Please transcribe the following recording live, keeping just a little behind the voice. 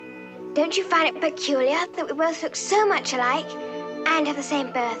Don't you find it peculiar that we both look so much alike and have the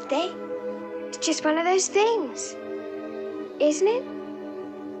same birthday? It's just one of those things, isn't it?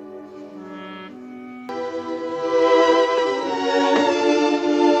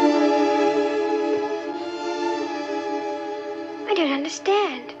 I don't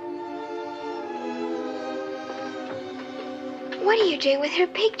understand. What are you doing with her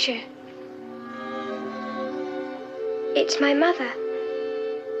picture? It's my mother.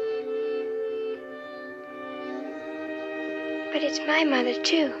 But it's my mother,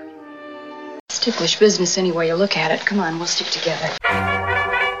 too. It's ticklish business any way you look at it. Come on, we'll stick together.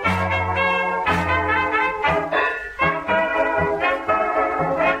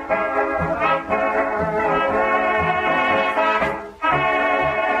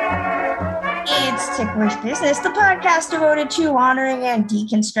 It's Ticklish Business, the podcast devoted to honoring and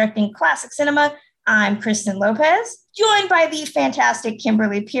deconstructing classic cinema. I'm Kristen Lopez, joined by the fantastic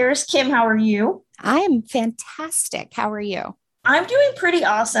Kimberly Pierce. Kim, how are you? I'm fantastic. How are you? I'm doing pretty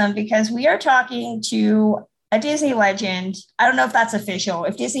awesome because we are talking to a Disney legend. I don't know if that's official.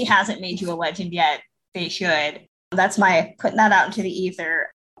 If Disney hasn't made you a legend yet, they should. That's my putting that out into the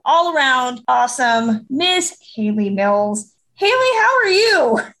ether. All around awesome Miss Hayley Mills. Hayley, how are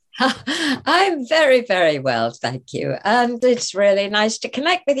you? I'm very, very well, thank you. And it's really nice to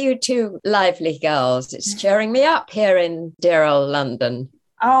connect with you two lively girls. It's cheering me up here in dear old London.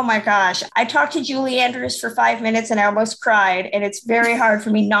 Oh my gosh. I talked to Julie Andrews for 5 minutes and I almost cried. And it's very hard for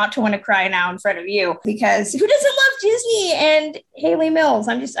me not to want to cry now in front of you because who doesn't love Disney and Hayley Mills?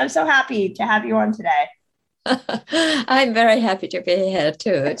 I'm so happy to have you on today. I'm very happy to be here too.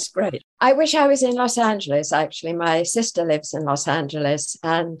 It's great. I wish I was in Los Angeles, actually. My sister lives in Los Angeles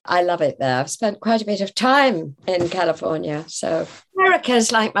and I love it there. I've spent quite a bit of time in California. So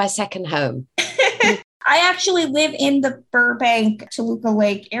America's like my second home. I actually live in the Burbank, Toluca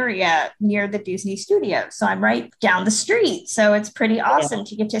Lake area near the Disney Studios. So I'm right down the street. So it's pretty awesome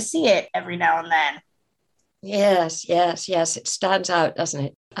to get to see it every now and then. Yes. It stands out, doesn't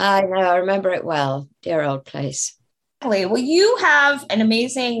it? I know. I remember it well. Dear old place. Well, you have an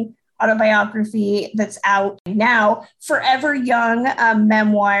amazing autobiography that's out now, Forever Young, a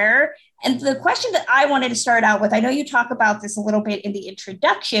memoir. And the question that I wanted to start out with, I know you talk about this a little bit in the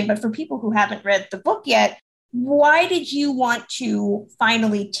introduction, but for people who haven't read the book yet, why did you want to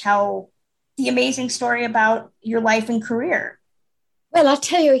finally tell the amazing story about your life and career? Well, I'll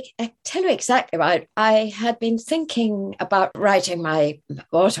tell you exactly right. I had been thinking about writing my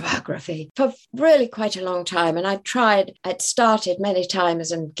autobiography for really quite a long time. And I'd started many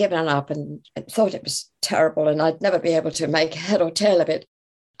times and given up and thought it was terrible and I'd never be able to make head or tail of it.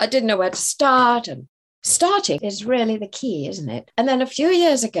 I didn't know where to start. And starting is really the key, isn't it? And then a few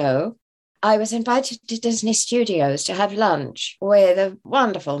years ago, I was invited to Disney Studios to have lunch with a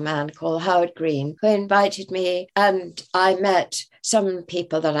wonderful man called Howard Green, who invited me, and I met some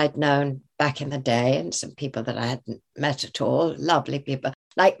people that I'd known back in the day and some people that I hadn't met at all, lovely people,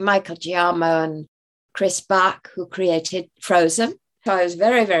 like Michael Giaimo and Chris Buck, who created Frozen. So I was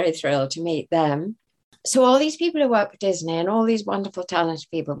very, very thrilled to meet them. So all these people who work for Disney and all these wonderful, talented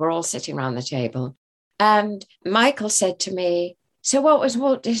people were all sitting around the table. And Michael said to me, "So what was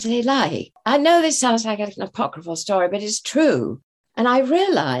Walt Disney like?" I know this sounds like an apocryphal story, but it's true. And I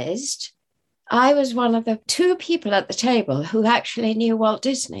realized I was one of the two people at the table who actually knew Walt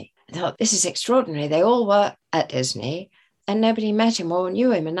Disney. I thought, this is extraordinary. They all work at Disney and nobody met him or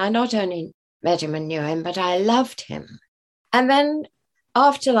knew him. And I not only met him and knew him, but I loved him. And then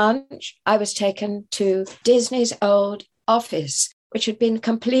after lunch, I was taken to Disney's old office, which had been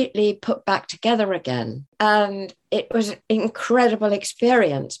completely put back together again. And it was an incredible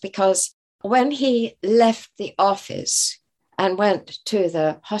experience because when he left the office and went to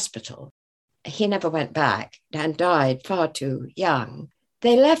the hospital, he never went back and died far too young.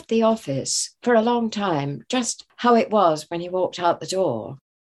 They left the office for a long time, just how it was when he walked out the door.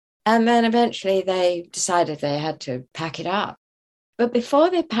 And then eventually they decided they had to pack it up. But before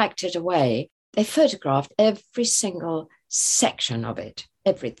they packed it away, they photographed every single section of it,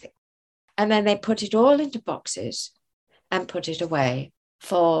 everything. And then they put it all into boxes and put it away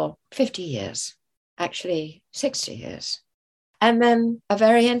for 50 years, actually 60 years. And then a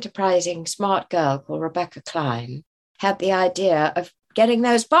very enterprising, smart girl called Rebecca Klein had the idea of getting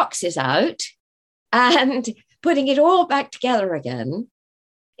those boxes out and putting it all back together again,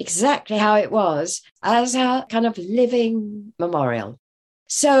 exactly how it was, as a kind of living memorial.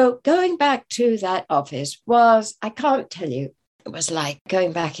 So going back to that office was, I can't tell you, it was like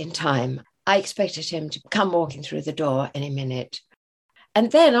going back in time. I expected him to come walking through the door any minute.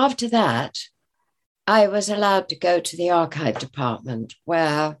 And then after that, I was allowed to go to the archive department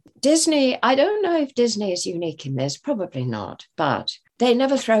where Disney, I don't know if Disney is unique in this, probably not, but they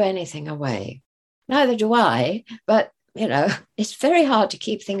never throw anything away. Neither do I, but, it's very hard to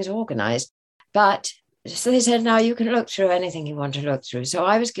keep things organized. But so they said, now you can look through anything you want to look through. So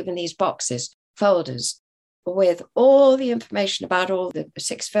I was given these boxes, folders, with all the information about all the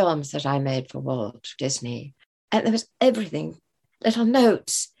 6 films that I made for Walt Disney. And there was everything, little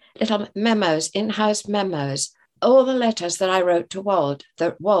notes, little memos, in-house memos, all the letters that I wrote to Walt,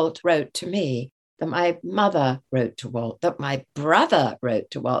 that Walt wrote to me, that my mother wrote to Walt, that my brother wrote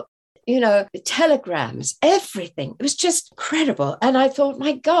to Walt, the telegrams, everything. It was just incredible. And I thought,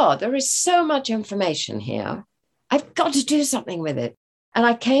 my God, there is so much information here. I've got to do something with it. And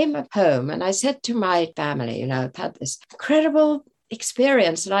I came home and I said to my family, I've had this incredible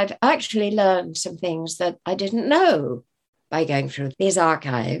experience and I've actually learned some things that I didn't know by going through these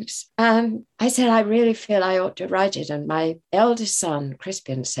archives. And I said, I really feel I ought to write it. And my eldest son,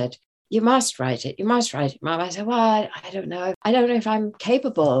 Crispian, said, you must write it. You must write it, Mom. I said, well, I don't know. I don't know if I'm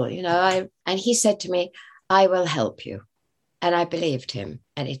capable, And he said to me, I will help you. And I believed him,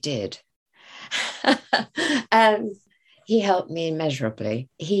 and he did. And he helped me immeasurably.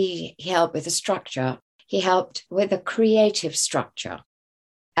 He helped with the structure. He helped with a creative structure.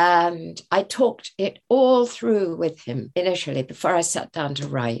 And I talked it all through with him initially before I sat down to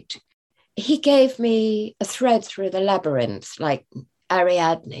write. He gave me a thread through the labyrinth, like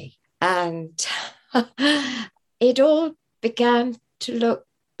Ariadne. And it all began to look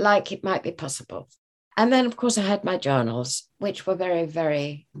like it might be possible. And then, of course, I had my journals, which were very,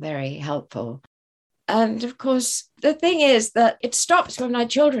 very, very helpful. And of course, the thing is that it stops when my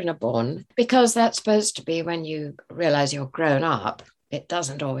children are born, because that's supposed to be when you realize you're grown up. It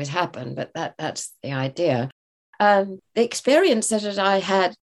doesn't always happen, but that's the idea. The experience that I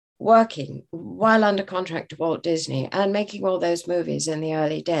had working while under contract to Walt Disney and making all those movies in the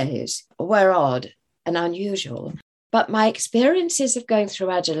early days were odd and unusual. But my experiences of going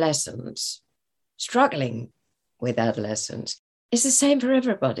through adolescence, struggling with adolescence, is the same for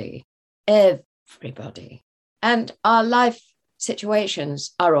everybody. Everybody. And our life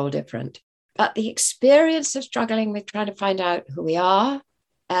situations are all different. But the experience of struggling with trying to find out who we are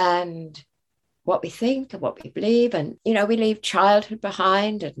and what we think and what we believe. And, we leave childhood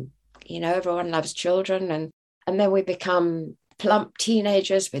behind and, everyone loves children. And then we become plump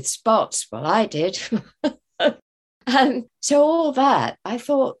teenagers with spots. Well, I did. And so all that, I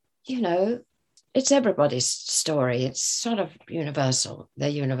thought, it's everybody's story. It's sort of universal, the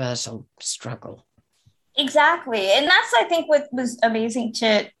universal struggle. Exactly. And that's, I think, what was amazing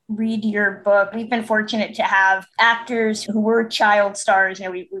to read your book. We've been fortunate to have actors who were child stars.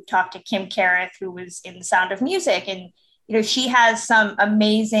 We've talked to Kim Carruth, who was in The Sound of Music. And, she has some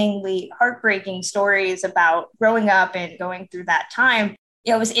amazingly heartbreaking stories about growing up and going through that time.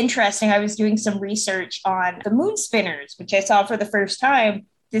 It was interesting. I was doing some research on the Moon Spinners, which I saw for the first time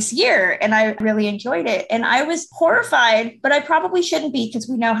this year, and I really enjoyed it. And I was horrified, but I probably shouldn't be, because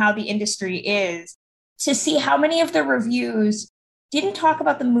we know how the industry is, to see how many of the reviews didn't talk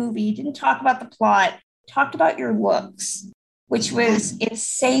about the movie, didn't talk about the plot, talked about your looks, which was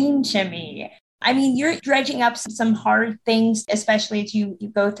insane to me. I mean, you're dredging up some hard things, especially as you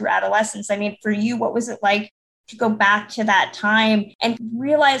go through adolescence. I mean, for you, what was it like to go back to that time and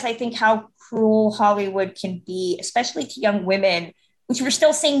realize, I think, how cruel Hollywood can be, especially to young women, which we're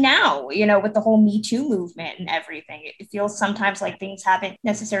still seeing now, with the whole Me Too movement and everything. It feels sometimes like things haven't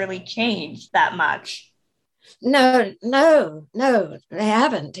necessarily changed that much. No, they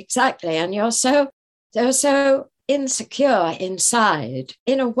haven't, exactly. And you're so insecure inside.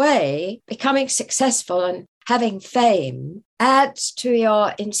 In a way, becoming successful and having fame adds to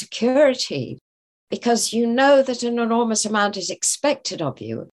your insecurity, because you know that an enormous amount is expected of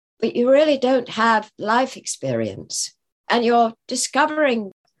you, but you really don't have life experience. And you're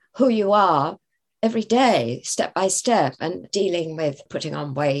discovering who you are every day, step by step, and dealing with putting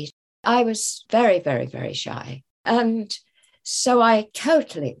on weight. I was very, very, very shy. And so I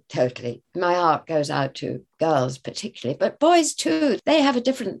totally, my heart goes out to girls particularly, but boys too. They have a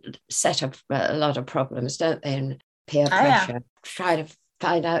different set of a lot of problems, don't they? And peer pressure, trying to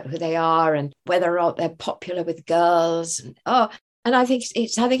find out who they are and whether or not they're popular with girls. And I think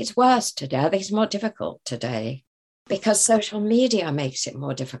it's worse today. I think it's more difficult today because social media makes it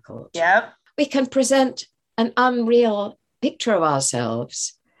more difficult. Yep. We can present an unreal picture of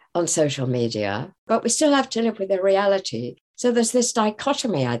ourselves on social media, but we still have to live with the reality. So there's this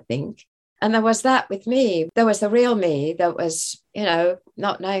dichotomy, I think. And there was that with me. There was the real me that was,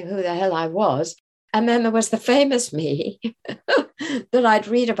 not knowing who the hell I was. And then there was the famous me that I'd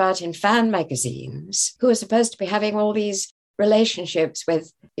read about in fan magazines, who were supposed to be having all these relationships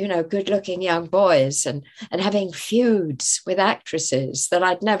with, good-looking young boys and having feuds with actresses that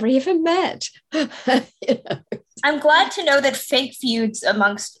I'd never even met. I'm glad to know that fake feuds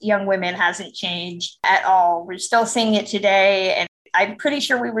amongst young women hasn't changed at all. We're still seeing it today. And I'm pretty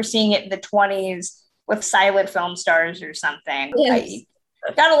sure we were seeing it in the 20s with silent film stars or something. Yes.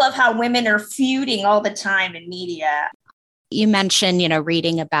 I gotta love how women are feuding all the time in media. You mentioned,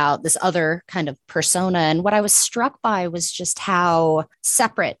 reading about this other kind of persona. And what I was struck by was just how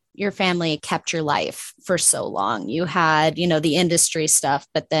separate your family kept your life for so long. You had, the industry stuff,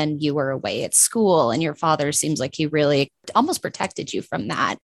 but then you were away at school, and your father seems like he really almost protected you from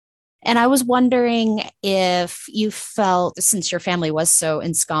that. And I was wondering if you felt, since your family was so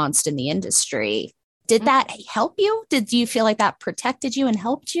ensconced in the industry, did that help you? Did you feel like that protected you and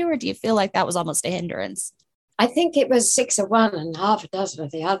helped you? Or do you feel like that was almost a hindrance? I think it was 6 of one and half a dozen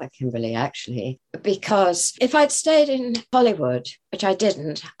of the other, Kimberly, actually, because if I'd stayed in Hollywood, which I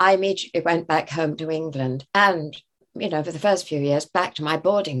didn't, I immediately went back home to England and, for the first few years, back to my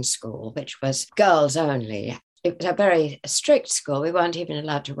boarding school, which was girls only. It was a very strict school. We weren't even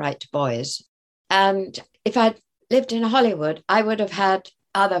allowed to write to boys. And if I'd lived in Hollywood, I would have had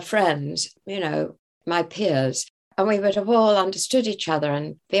other friends, my peers, and we would have all understood each other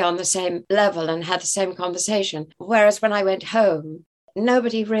and be on the same level and had the same conversation. Whereas when I went home,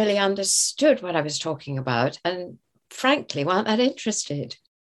 nobody really understood what I was talking about and frankly weren't that interested.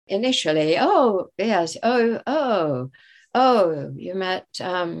 Initially, oh, yes, oh, you met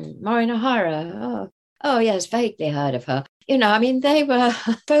Maureen O'Hara. Oh, yes, vaguely heard of her. They were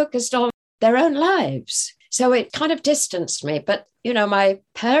focused on their own lives. So it kind of distanced me. But, my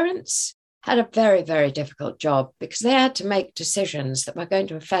parents had a very, very difficult job because they had to make decisions that were going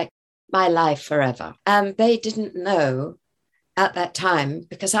to affect my life forever. And they didn't know at that time,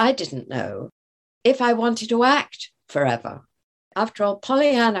 because I didn't know, if I wanted to act forever. After all,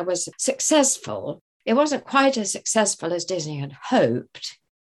 Pollyanna was successful. It wasn't quite as successful as Disney had hoped,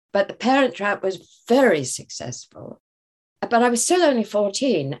 but The Parent Trap was very successful. But I was still only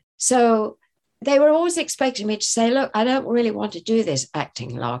 14. So they were always expecting me to say, look, I don't really want to do this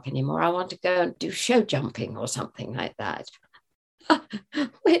acting lark anymore. I want to go and do show jumping or something like that.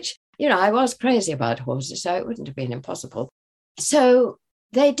 Which, I was crazy about horses, so it wouldn't have been impossible. So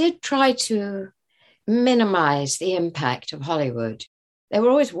they did try to minimize the impact of Hollywood. They were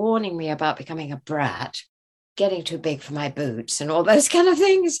always warning me about becoming a brat, getting too big for my boots and all those kind of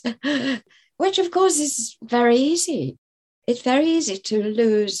things, which of course is very easy. It's very easy to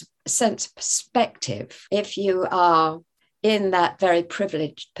lose a sense of perspective if you are in that very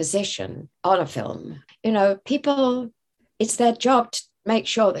privileged position on a film. People, it's their job to make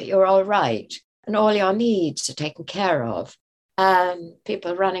sure that you're all right and all your needs are taken care of. And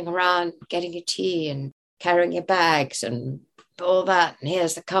people running around getting your tea and carrying your bags and all that, and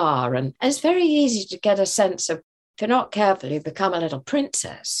here's the car. And it's very easy to get a sense of, if you're not careful, you become a little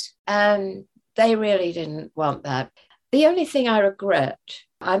princess. And they really didn't want that. The only thing I regret,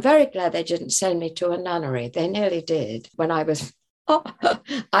 I'm very glad they didn't send me to a nunnery. They nearly did when I was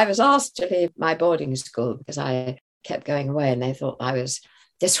asked to leave my boarding school because I kept going away and they thought I was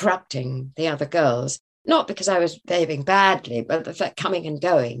disrupting the other girls. Not because I was behaving badly, but the fact coming and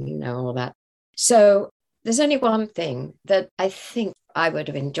going, all that. So there's only one thing that I think I would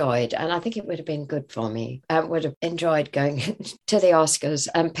have enjoyed, and I think it would have been good for me. I would have enjoyed going to the Oscars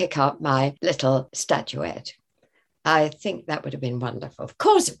and pick up my little statuette. I think that would have been wonderful. Of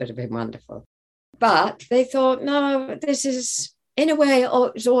course, it would have been wonderful. But they thought, no, this is, in a way,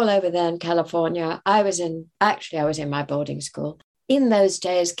 it's all over there in California. I was in my boarding school. In those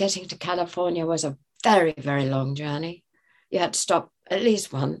days, getting to California was a very, very long journey. You had to stop at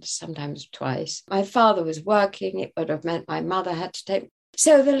least once, sometimes twice. My father was working. It would have meant my mother had to take.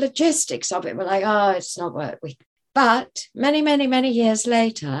 So the logistics of it were like, it's not worth it. But many, many, many years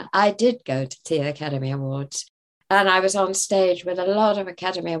later, I did go to the Academy Awards. And I was on stage with a lot of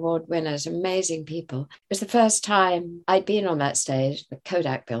Academy Award winners, amazing people. It was the first time I'd been on that stage, the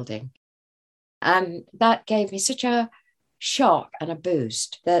Kodak building. And that gave me such a shock and a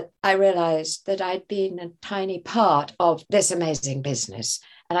boost that I realized that I'd been a tiny part of this amazing business.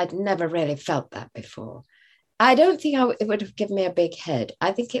 And I'd never really felt that before. I don't think it would have given me a big head.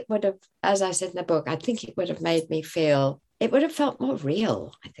 I think it would have, as I said in the book, I think it would have made me feel, it would have felt more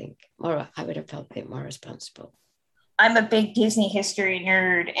real, I think. I would have felt a bit more responsible. I'm a big Disney history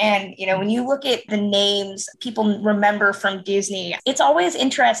nerd. And, when you look at the names people remember from Disney, it's always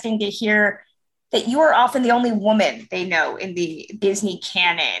interesting to hear that you are often the only woman they know in the Disney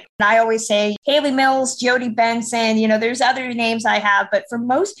canon. And I always say Haley Mills, Jodie Benson, there's other names I have, but for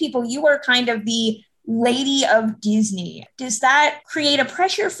most people, you are kind of the lady of Disney. Does that create a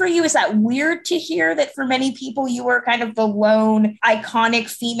pressure for you? Is that weird to hear that for many people, you were kind of the lone iconic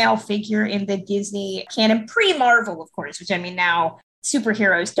female figure in the Disney canon, pre-Marvel, of course, which I mean, now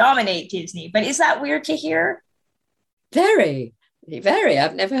superheroes dominate Disney, but is that weird to hear? Very.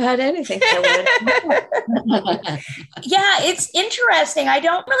 I've never had anything so Yeah, it's interesting. I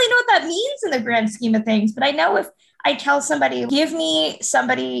don't really know what that means in the grand scheme of things, but I know if I tell somebody, give me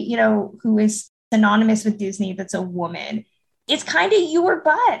somebody, who is synonymous with Disney that's a woman, it's kind of you or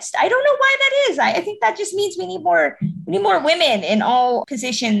bust. I don't know why that is. I think that just means we need more women in all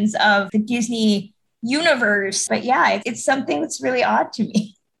positions of the Disney universe. But yeah, it's something that's really odd to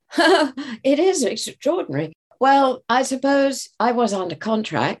me. It is extraordinary. Well, I suppose I was under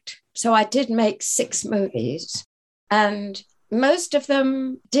contract, so I did make 6 movies, and most of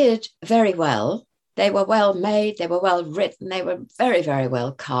them did very well. They were well made, they were well written, they were very, very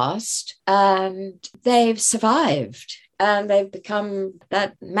well cast, and they've survived, and they've become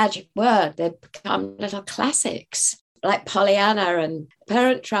that magic word. They've become little classics, like Pollyanna and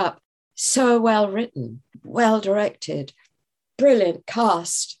Parent Trap. So well written, well directed, brilliant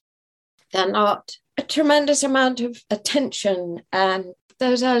cast. They're not a tremendous amount of attention, and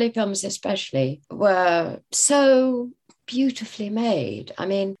those early films especially were so beautifully made. I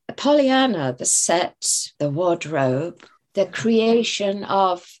mean, Pollyanna, the sets, the wardrobe, the creation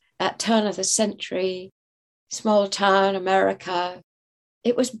of that turn of the century, small town America,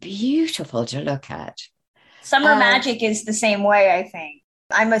 it was beautiful to look at. Summer Magic is the same way, I think.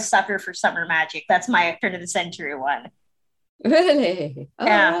 I'm a sucker for Summer Magic. That's my turn of the century one. Really? Oh,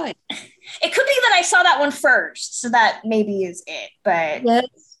 yeah. Right. It could be that I saw that one first, so that maybe is it. But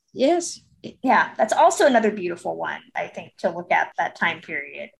yes. Yeah, that's also another beautiful one, I think, to look at that time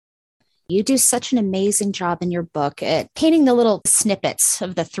period. You do such an amazing job in your book at painting the little snippets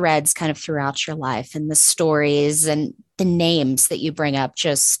of the threads kind of throughout your life, and the stories and the names that you bring up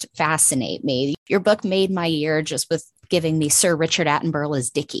just fascinate me. Your book made my year just with giving me Sir Richard Attenborough as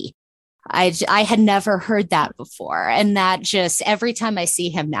Dickie. I had never heard that before. And that just, every time I see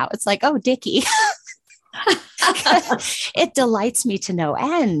him now, it's like, oh, Dickie. It delights me to no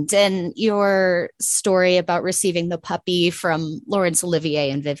end. And your story about receiving the puppy from Laurence Olivier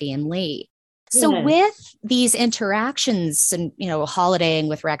and Vivien Leigh. So with these interactions and, holidaying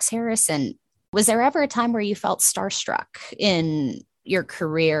with Rex Harrison, was there ever a time where you felt starstruck in your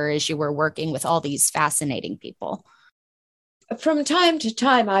career as you were working with all these fascinating people? From time to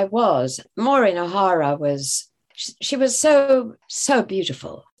time, I was. Maureen O'Hara she was so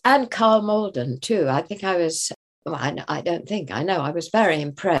beautiful. And Carl Malden, too. I think I was, I don't think, I know, I was very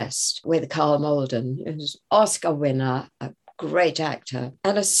impressed with Carl Malden. He was an Oscar winner, a great actor,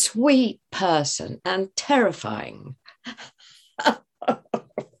 and a sweet person, and terrifying.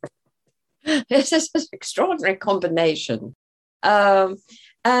 This is an extraordinary combination. And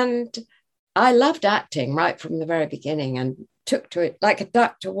I loved acting right from the very beginning, and took to it like a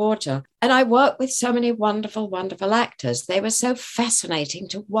duck to water. And I worked with so many wonderful, wonderful actors. They were so fascinating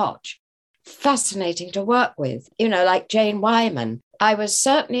to watch, fascinating to work with, like Jane Wyman. I was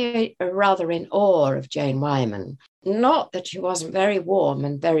certainly rather in awe of Jane Wyman. Not that she wasn't very warm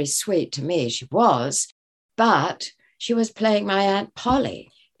and very sweet to me, she was, but she was playing my Aunt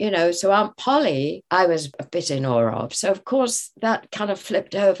Polly. So Aunt Polly, I was a bit in awe of. So, of course, that kind of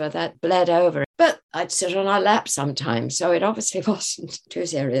flipped over, that bled over. But I'd sit on her lap sometimes, so it obviously wasn't too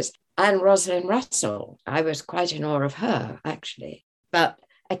serious. And Rosalind Russell, I was quite in awe of her, actually. But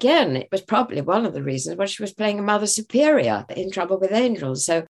again, it was probably one of the reasons why she was playing a Mother Superior in Trouble with Angels.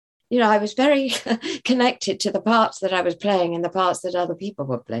 So, I was very connected to the parts that I was playing and the parts that other people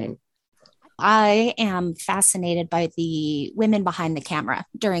were playing. I am fascinated by the women behind the camera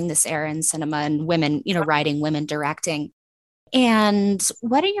during this era in cinema, and women, writing, women directing. And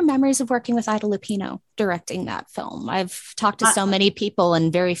what are your memories of working with Ida Lupino directing that film? I've talked to so many people,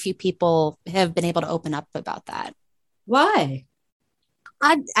 and very few people have been able to open up about that. Why?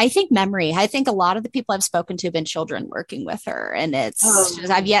 I think memory. I think a lot of the people I've spoken to have been children working with her, and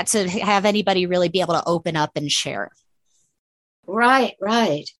I've yet to have anybody really be able to open up and share. Right.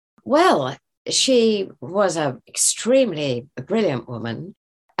 Well, she was an extremely brilliant woman,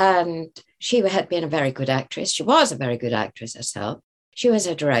 and she had been a very good actress. She was a very good actress herself. She was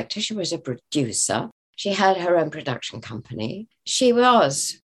a director. She was a producer. She had her own production company. She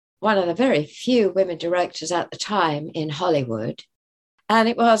was one of the very few women directors at the time in Hollywood. And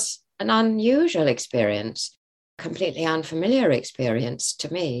it was an unusual experience, completely unfamiliar experience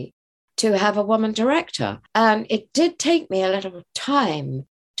to me, to have a woman director. And it did take me a little time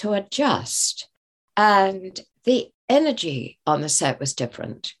to adjust. And the energy on the set was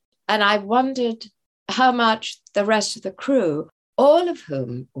different. And I wondered how much the rest of the crew, all of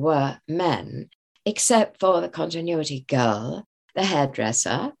whom were men, except for the continuity girl, the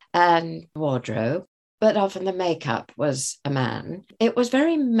hairdresser and wardrobe, but often the makeup was a man. It was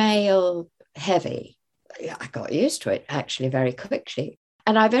very male heavy. I got used to it actually very quickly.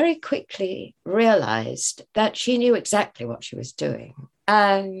 And I very quickly realized that she knew exactly what she was doing.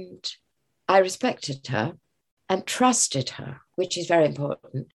 And I respected her and trusted her, which is very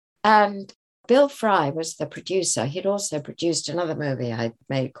important. And Bill Fry was the producer. He'd also produced another movie I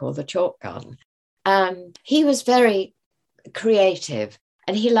made called The Chalk Garden. And he was very creative,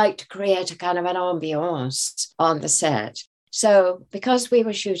 and he liked to create a kind of an ambiance on the set. So because we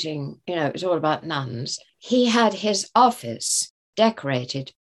were shooting, it was all about nuns, he had his office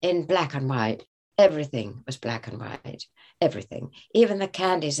decorated in black and white. Everything was black and white, everything. Even the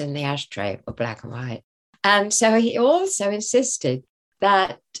candies in the ashtray were black and white. And so he also insisted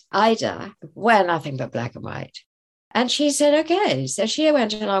that Ida wear nothing but black and white. And she said, okay. So she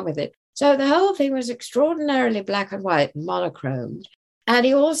went along with it. So the whole thing was extraordinarily black and white and monochromed. And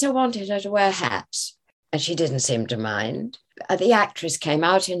he also wanted her to wear hats. And she didn't seem to mind. The actress came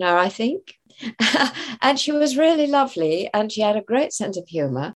out in her, I think. And she was really lovely. And she had a great sense of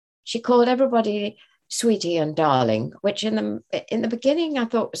humor. She called everybody sweetie and darling, which in the beginning I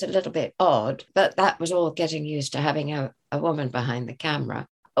thought was a little bit odd, but that was all getting used to having a woman behind the camera.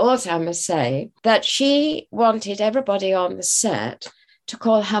 Also, I must say that she wanted everybody on the set to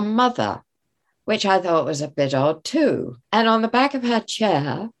call her mother, which I thought was a bit odd too. And on the back of her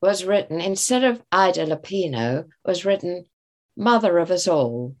chair was written, instead of Ida Lupino, was written mother of us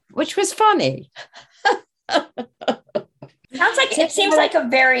all, which was funny. It seems like a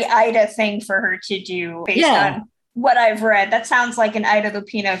very Ida thing for her to do based on what I've read. That sounds like an Ida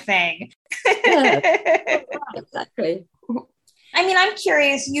Lupino thing. Yeah, exactly. I mean, I'm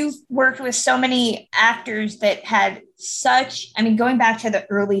curious, you've worked with so many actors that had going back to the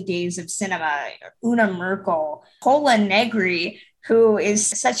early days of cinema, Una Merkel, Pola Negri, who is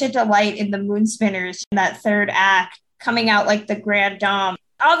such a delight in the Moonspinners in that third act, coming out like the grand dame.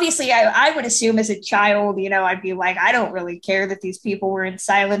 Obviously, I would assume as a child, I'd be like, I don't really care that these people were in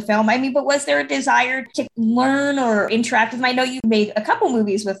silent film. I mean, but was there a desire to learn or interact with them? I know you made a couple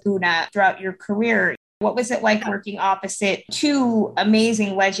movies with Una throughout your career. What was it like working opposite two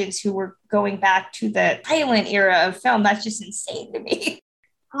amazing legends who were going back to the silent era of film? That's just insane to me.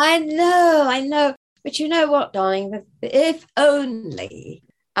 I know. But you know what, darling? If only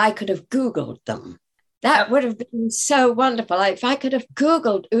I could have Googled them. That would have been so wonderful. If I could have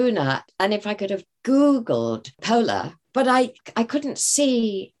Googled Una and if I could have Googled Pola, but I couldn't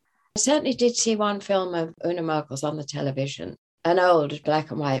see. I certainly did see one film of Una Merkel's on the television, an old black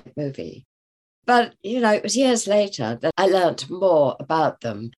and white movie. But, it was years later that I learned more about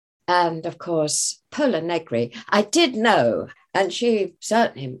them. And of course, Pola Negri, I did know, and she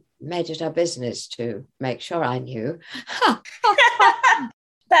certainly made it her business to make sure I knew.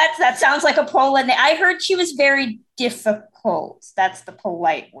 That sounds like a Pola. I heard she was very difficult. That's the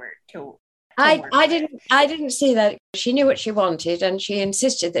polite word too. I didn't see that. She knew what she wanted and she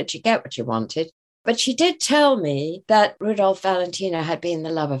insisted that she get what she wanted. But she did tell me that Rudolph Valentino had been the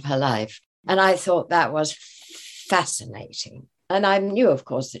love of her life. And I thought that was fascinating. And I knew, of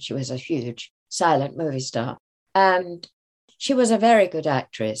course, that she was a huge silent movie star. And she was a very good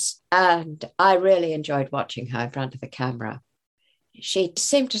actress. And I really enjoyed watching her in front of the camera. She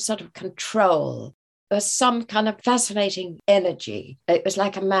seemed to sort of control. There was some kind of fascinating energy. It was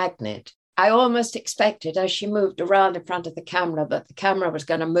like a magnet. I almost expected as she moved around in front of the camera that the camera was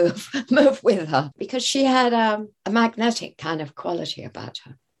going to move with her because she had a magnetic kind of quality about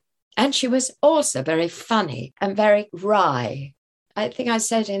her. And she was also very funny and very wry. I think I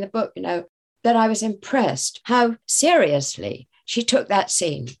said in the book, that I was impressed how seriously she took that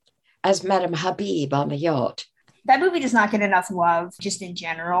scene as Madame Habib on the yacht. That movie does not get enough love just in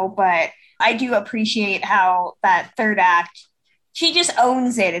general, but I do appreciate how that third act, she just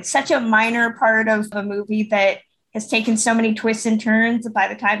owns it. It's such a minor part of a movie that has taken so many twists and turns that by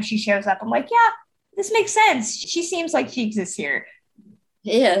the time she shows up, I'm like, yeah, this makes sense. She seems like she exists here.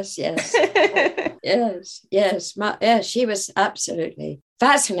 Yes. Yes, she was absolutely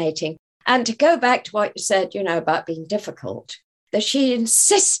fascinating. And to go back to what you said, about being difficult, that she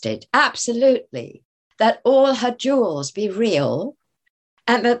insisted absolutely that all her jewels be real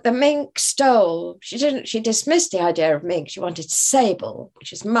and that the mink stole. She dismissed the idea of mink. She wanted sable,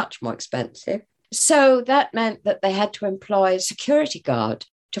 which is much more expensive. So that meant that they had to employ a security guard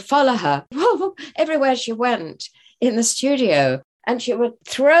to follow her everywhere she went in the studio. And she would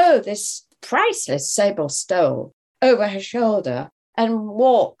throw this priceless sable stole over her shoulder and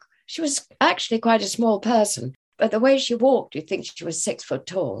walk. She was actually quite a small person, but the way she walked, you'd think she was 6 foot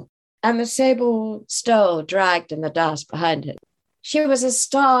tall. And the sable stole dragged in the dust behind her. She was a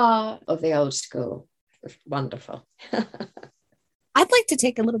star of the old school. It was wonderful. I'd like to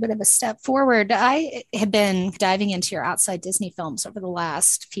take a little bit of a step forward. I have been diving into your Outside Disney films over the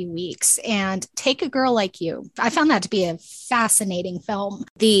last few weeks, and Take a Girl Like You. I found that to be a fascinating film.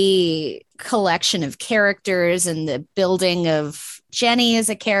 The collection of characters and the building of Jenny as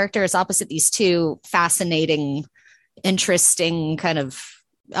a character is opposite these two fascinating, interesting kind of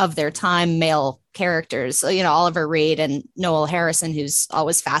their time male characters. So, Oliver Reed and Noel Harrison, who's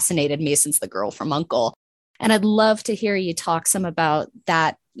always fascinated me since The Girl from U.N.C.L.E. And I'd love to hear you talk some about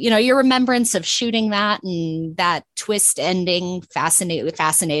that, your remembrance of shooting that and that twist ending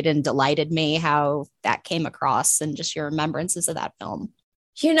fascinated and delighted me how that came across and just your remembrances of that film.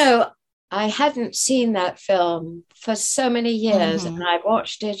 I hadn't seen that film for so many years, and I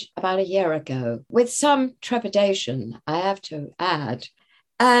watched it about a year ago with some trepidation, I have to add.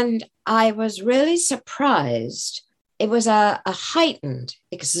 And I was really surprised. It was a heightened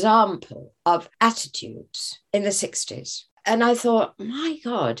example of attitudes in the 60s. And I thought, my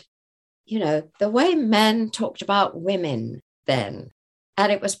God, the way men talked about women then,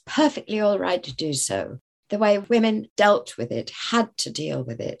 and it was perfectly all right to do so. The way women dealt with it, had to deal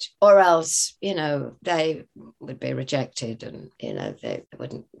with it, or else, they would be rejected and, they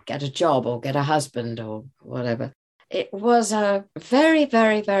wouldn't get a job or get a husband or whatever. It was a very,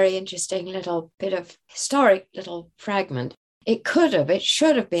 very, very interesting little bit of historic little fragment. It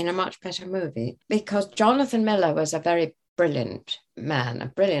should have been a much better movie because Jonathan Miller was a very brilliant man, a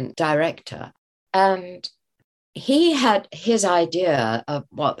brilliant director. And he had his idea of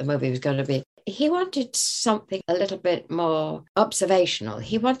what the movie was going to be. He wanted something a little bit more observational.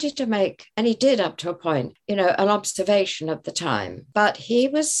 He wanted to make, and he did up to a point, an observation of the time. But he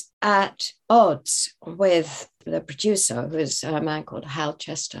was at odds with the producer, who was a man called Hal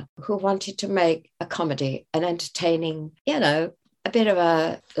Chester, who wanted to make a comedy, an entertaining, a bit of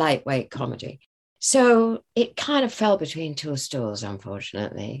a lightweight comedy. So it kind of fell between two stools,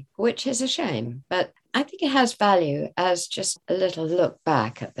 unfortunately, which is a shame. But I think it has value as just a little look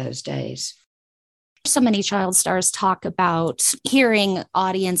back at those days. So many child stars talk about hearing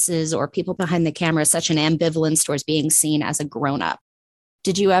audiences or people behind the camera such an ambivalence towards being seen as a grown-up.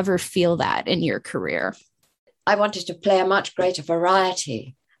 Did you ever feel that in your career? I wanted to play a much greater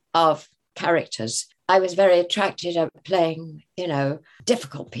variety of characters. I was very attracted to playing,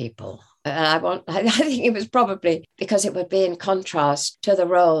 difficult people. And I think it was probably because it would be in contrast to the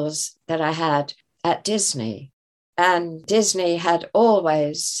roles that I had at Disney. And Disney had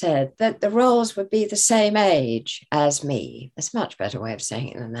always said that the roles would be the same age as me. That's a much better way of saying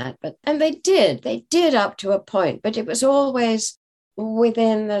it than that. And they did up to a point, but it was always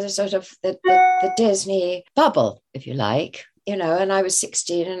within the sort of the Disney bubble, if you like, and I was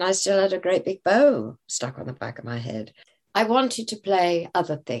 16 and I still had a great big bow stuck on the back of my head. I wanted to play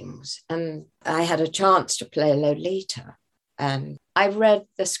other things, and I had a chance to play Lolita. And I read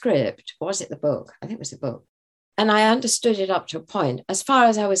the script. Was it the book? I think it was the book. And I understood it up to a point, as far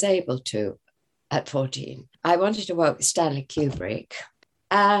as I was able to at 14. I wanted to work with Stanley Kubrick.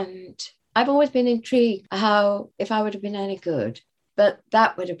 And I've always been intrigued if I would have been any good. But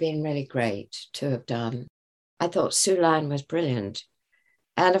that would have been really great to have done. I thought Sue Lyon was brilliant.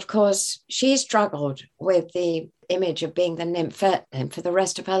 And of course, she struggled with the image of being the nymphette for the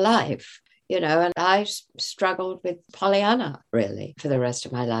rest of her life, and I struggled with Pollyanna, really, for the rest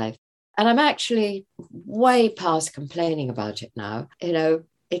of my life. And I'm actually way past complaining about it now.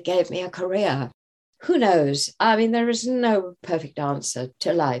 It gave me a career. Who knows? I mean, there is no perfect answer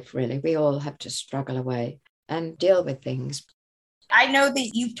to life, really. We all have to struggle away and deal with things. I know that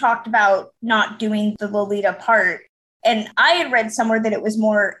you've talked about not doing the Lolita part. And I had read somewhere that it was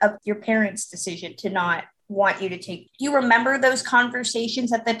more of your parents' decision to not want you to take. Do you remember those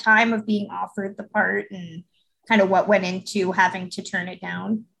conversations at the time of being offered the part and kind of what went into having to turn it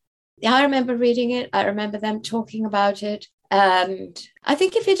down? Yeah, I remember reading it. I remember them talking about it. And I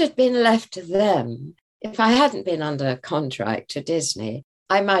think if it had been left to them, if I hadn't been under contract to Disney,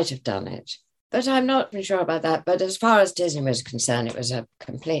 I might have done it. But I'm not sure about that. But as far as Disney was concerned, it was a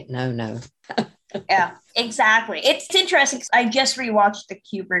complete no-no. Yeah, exactly. It's interesting because I just rewatched the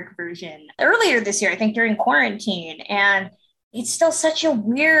Kubrick version earlier this year, I think during quarantine. And it's still such a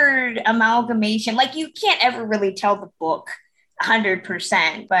weird amalgamation. Like you can't ever really tell the book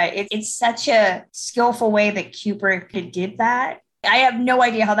 100%, but it's such a skillful way that Kubrick did that. I have no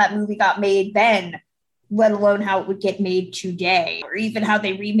idea how that movie got made then, let alone how it would get made today, or even how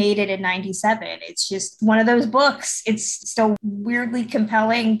they remade it in 97. It's just one of those books. It's still weirdly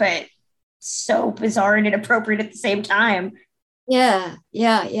compelling, but so bizarre and inappropriate at the same time. Yeah.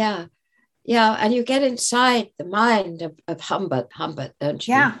 And you get inside the mind of Humbert, don't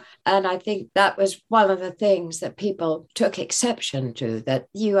you? Yeah. And I think that was one of the things that people took exception to, that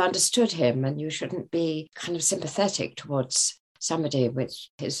you understood him and you shouldn't be kind of sympathetic towards somebody with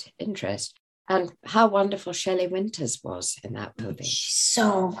his interest. And how wonderful Shelley Winters was in that movie. She's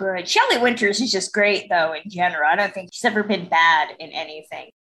so good. Shelley Winters is just great, though, in general. I don't think she's ever been bad in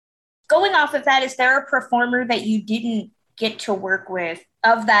anything. Going off of that, is there a performer that you didn't get to work with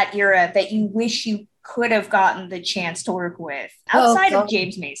of that era that you wish you could have gotten the chance to work with outside of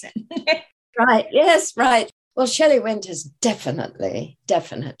James Mason? Right. Yes, right. Well, Shelley Winters, definitely.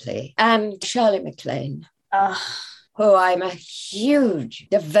 And Shirley MacLaine, who I'm a huge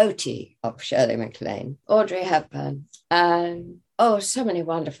devotee of. Shirley MacLaine, Audrey Hepburn, and so many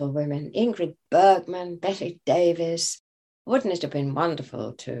wonderful women. Ingrid Bergman, Betty Davis. Wouldn't it have been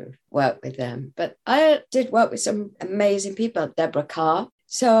wonderful to work with them? But I did work with some amazing people, Deborah Carr.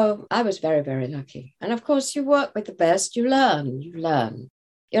 So I was very, very lucky. And of course, you work with the best, you learn.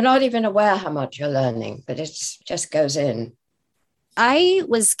 You're not even aware how much you're learning, but it just goes in. I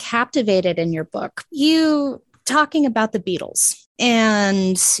was captivated in your book. You talking about the Beatles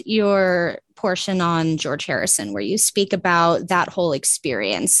and your portion on George Harrison, where you speak about that whole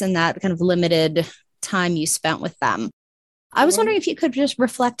experience and that kind of limited time you spent with them. I was wondering if you could just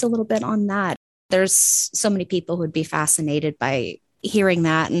reflect a little bit on that. There's so many people who would be fascinated by hearing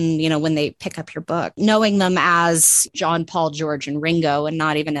that. And, when they pick up your book, knowing them as John, Paul, George, and Ringo, and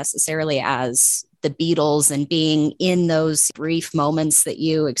not even necessarily as the Beatles, and being in those brief moments that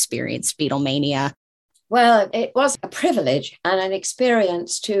you experienced Beatlemania. Well, it was a privilege and an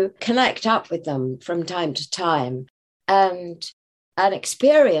experience to connect up with them from time to time and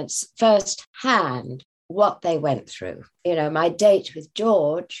experience firsthand what they went through. My date with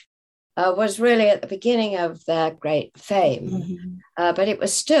George was really at the beginning of their great fame, but it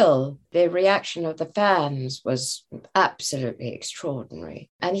was still, the reaction of the fans was absolutely extraordinary.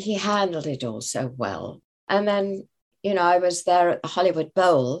 And he handled it all so well. And then, I was there at the Hollywood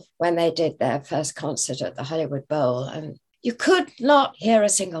Bowl when they did their first concert at the Hollywood Bowl, and you could not hear a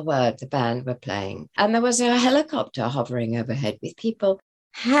single word the band were playing. And there was a helicopter hovering overhead with people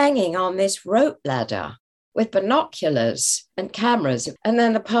hanging on this rope ladder with binoculars and cameras. And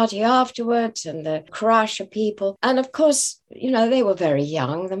then the party afterwards and the crush of people. And of course, they were very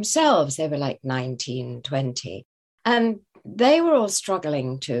young themselves. They were like 19, 20. And they were all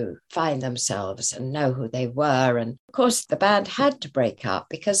struggling to find themselves and know who they were. And of course, the band had to break up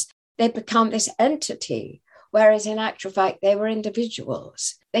because they'd become this entity, whereas in actual fact, they were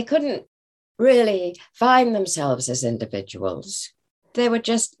individuals. They couldn't really find themselves as individuals. They were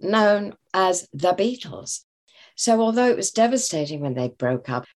just known as the Beatles. So although it was devastating when they broke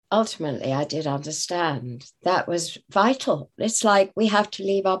up, ultimately I did understand that was vital. It's like we have to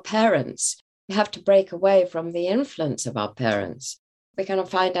leave our parents. We have to break away from the influence of our parents. We're going to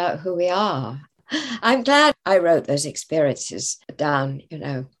find out who we are. I'm glad I wrote those experiences down,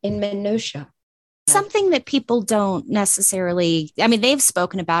 in minutiae. Something that people don't necessarily, they've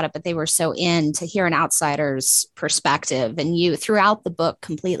spoken about it, but they were so in to hear an outsider's perspective. And you, throughout the book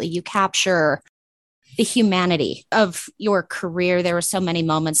completely, you capture the humanity of your career. There were so many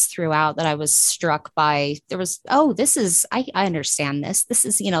moments throughout that I was struck by. There was, I understand this. This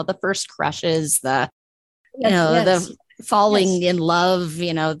is, the first crushes, the falling in love,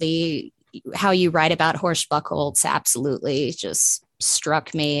 how you write about Horse-Buckles absolutely just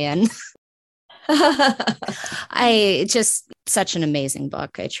struck me. And such an amazing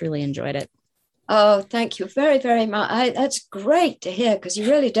book. I truly enjoyed it. Oh, thank you very, very much. That's great to hear, because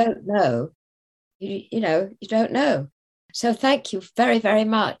you really don't know. You don't know. So thank you very, very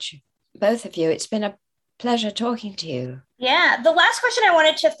much, both of you. It's been a pleasure talking to you. Yeah. The last question I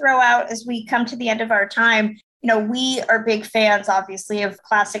wanted to throw out as we come to the end of our time, we are big fans, obviously, of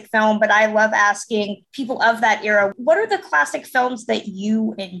classic film, but I love asking people of that era, what are the classic films that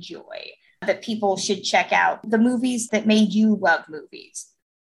you enjoy, that people should check out? The movies that made you love movies?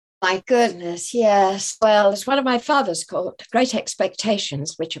 My goodness, yes. Well, it's one of my father's called Great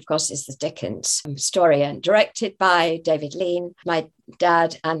Expectations, which of course is the Dickens story, and directed by David Lean, my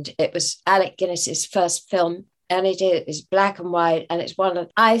dad. And it was Alec Guinness's first film. and it is black and white, and it's one of,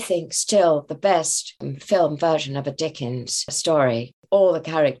 I think, still the best film version of a Dickens story. All the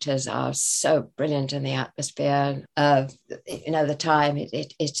characters are so brilliant in the atmosphere of, the time.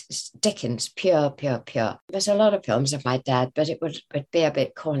 It's Dickens, pure. There's a lot of films of my dad, but it would be a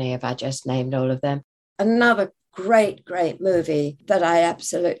bit corny if I just named all of them. Another great movie that I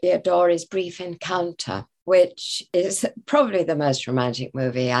absolutely adore is Brief Encounter, which is probably the most romantic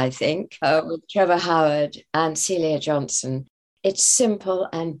movie, I think, with Trevor Howard and Celia Johnson. It's simple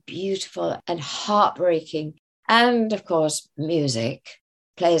and beautiful and heartbreaking. And of course, music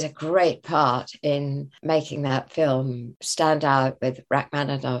plays a great part in making that film stand out, with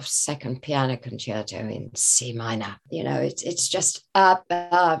Rachmaninoff's Second Piano Concerto in C minor. It's just, I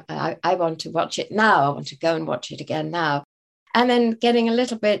want to watch it now. I want to go and watch it again now. And then getting a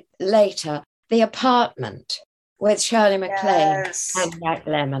little bit later, The Apartment with Shirley MacLaine and Jack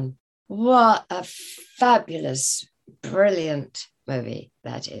Lemmon. What a fabulous, brilliant movie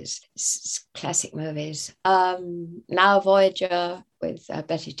that is. It's classic movies. Now Voyager with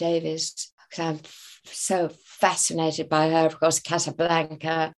Betty Davis. I'm so fascinated by her. Of course,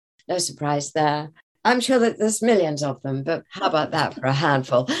 Casablanca, no surprise there. I'm sure that there's millions of them, but how about that for a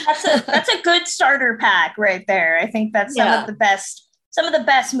handful? That's a good starter pack right there. I think that's some of the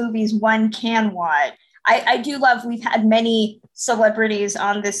best movies one can watch. I do love, we've had many celebrities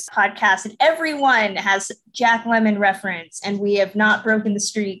on this podcast, and everyone has Jack Lemmon reference, and we have not broken the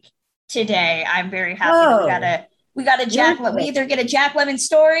streak today. I'm very happy. We got a Jack Lemmon. We either get a Jack Lemmon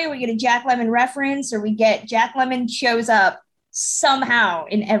story, we get a Jack Lemmon reference, or we get Jack Lemmon shows up somehow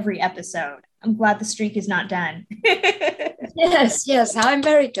in every episode. I'm glad the streak is not done. Yes, I'm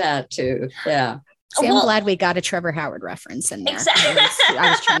very glad too. Yeah. See, I'm glad we got a Trevor Howard reference in there. Exactly.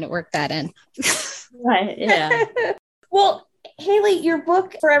 I was trying to work that in. Right, yeah. Well, Haley, your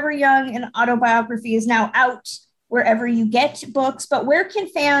book, Forever Young, an autobiography, is now out wherever you get books, but where can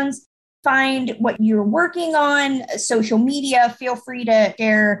fans find what you're working on? Social media, feel free to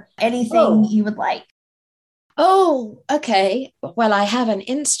share anything you would like. Oh, okay. Well, I have an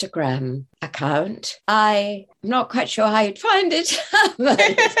Instagram account. I'm not quite sure how you'd find it.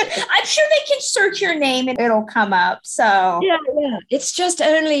 I'm sure they can search your name and it'll come up. So yeah.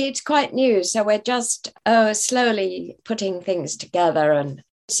 It's quite new. So we're just slowly putting things together, and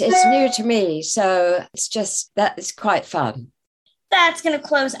it's new to me. So it's quite fun. That's going to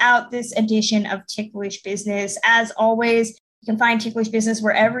close out this edition of Ticklish Business. As always, you can find Ticklish Business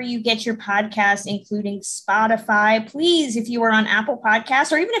wherever you get your podcasts, including Spotify. Please, if you are on Apple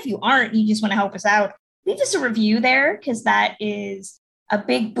Podcasts, or even if you aren't, you just want to help us out, leave us a review there, because that is a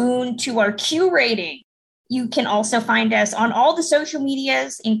big boon to our Q rating. You can also find us on all the social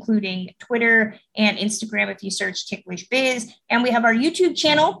medias, including Twitter and Instagram, if you search Ticklish Biz. And we have our YouTube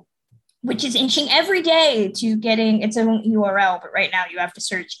channel, which is inching every day to getting its own URL. But right now you have to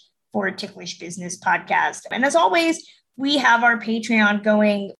search for Ticklish Business Podcast. And as always, we have our Patreon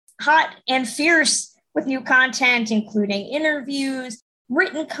going hot and fierce with new content, including interviews,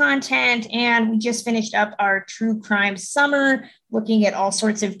 written content, and we just finished up our true crime summer, looking at all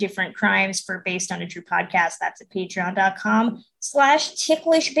sorts of different crimes for Based on a True Podcast. That's at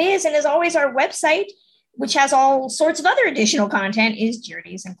patreon.com/ticklishbiz. And as always, our website, which has all sorts of other additional content, is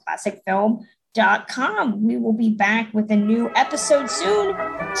journeysandclassicfilm.com. We will be back with a new episode soon.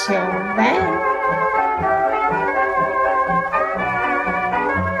 Till then.